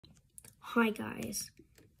Hi guys,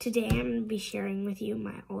 today I'm going to be sharing with you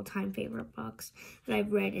my all-time favorite books that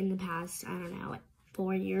I've read in the past, I don't know, like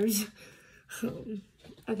 4 years. Okay,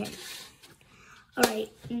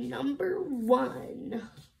 alright, number 1.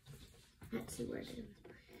 Let's see where it is.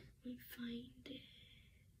 Let me find it.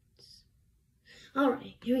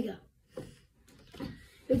 Alright, here we go.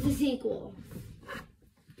 It's a sequel.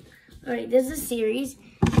 Alright, this is a series,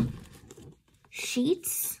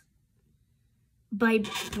 Sheets by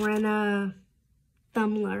Brenna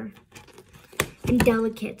Thumler, and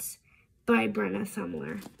Delicates by Brenna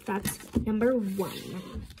Thumler. That's number 1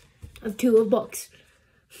 of 2 of books.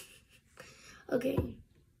 Okay.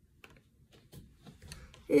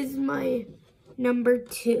 This is my number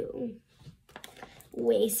 2.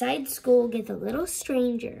 Wayside School Gets a Little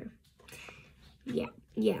Stranger.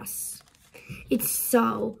 Yes. It's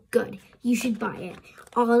so good. You should buy it.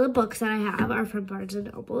 All the books that I have are from Barnes &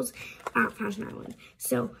 Nobles at Fashion Island.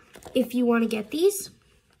 So if you want to get these,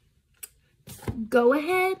 go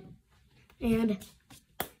ahead and...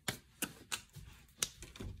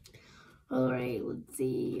 Alright, let's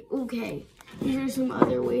see. Okay, these are some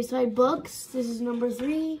other Wayside books. This is number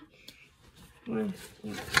 3.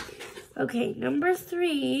 Okay, number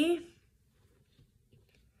 3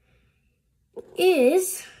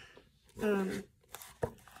 is...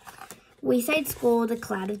 Wayside School, The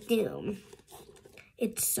Cloud of Doom.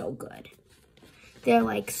 It's so good. They're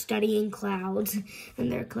like studying clouds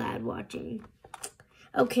and they're cloud watching.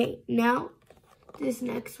 Okay, now this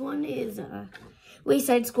next one is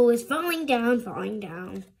Wayside School is falling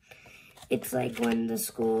down. It's like when the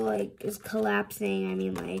school is collapsing. I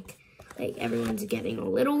mean like everyone's getting a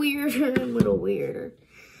little weirder and a little weirder.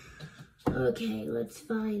 Okay, let's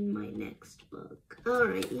find my next book.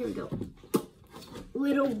 Alright, here we go.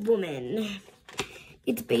 Little Woman.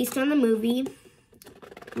 It's based on the movie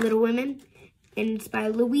Little Women, and it's by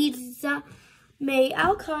Louisa May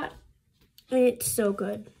Alcott, and it's so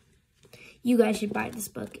good. You guys should buy this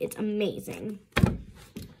book. It's amazing.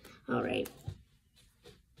 All right.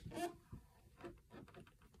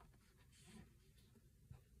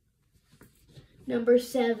 Number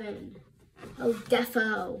 7. Oh,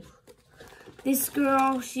 Defo. This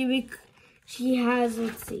girl, she has,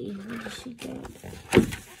 let's see, what does she get?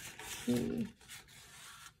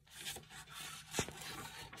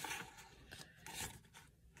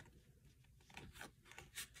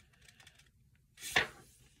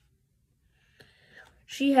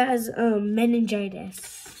 She has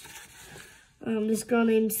meningitis. This girl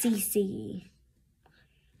named Cece.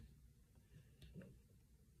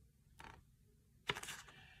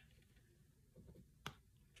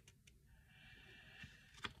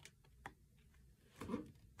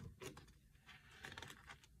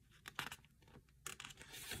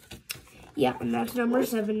 Yeah, and that's number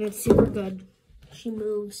 7. It's super good. She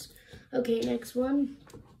moves. Okay, next one.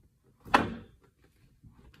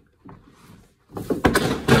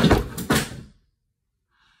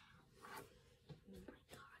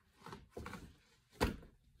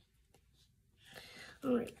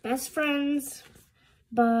 Alright, Best Friends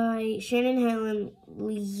by Shannon Helen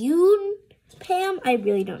Leune Pam. I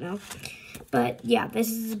really don't know. But yeah, this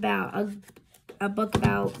is about a book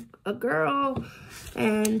about a girl,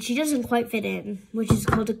 and she doesn't quite fit in, which is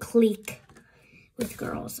called a clique with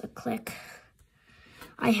girls, a clique.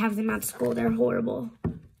 I have them at school, they're horrible.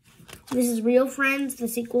 This is Real Friends, the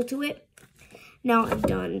sequel to it. Now I've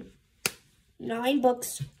done 9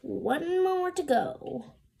 books, 1 more to go.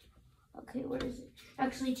 Okay, where is it?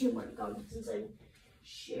 Actually, 2 more to go since I'm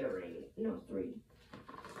sharing. No, 3.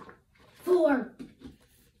 4.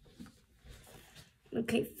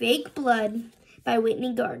 Okay, Fake Blood by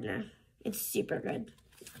Whitney Gardner. It's super good.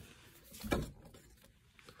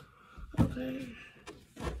 Okay.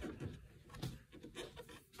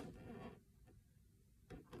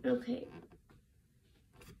 Okay.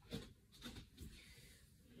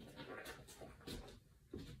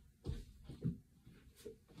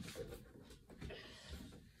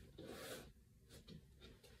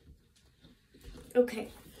 Okay.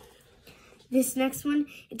 This next one,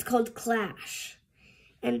 it's called Clash.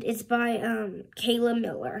 And it's by Kayla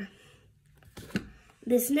Miller.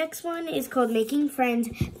 This next one is called Making Friends,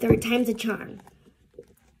 3rd Time's a Charm.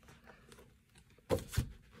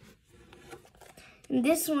 And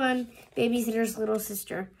this one, Babysitter's Little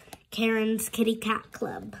Sister, Karen's Kitty Cat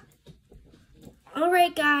Club.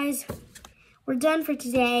 Alright guys, we're done for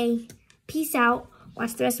today. Peace out,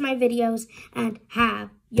 watch the rest of my videos, and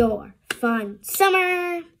have your fun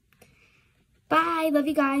summer. Bye, love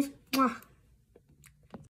you guys. Mwah.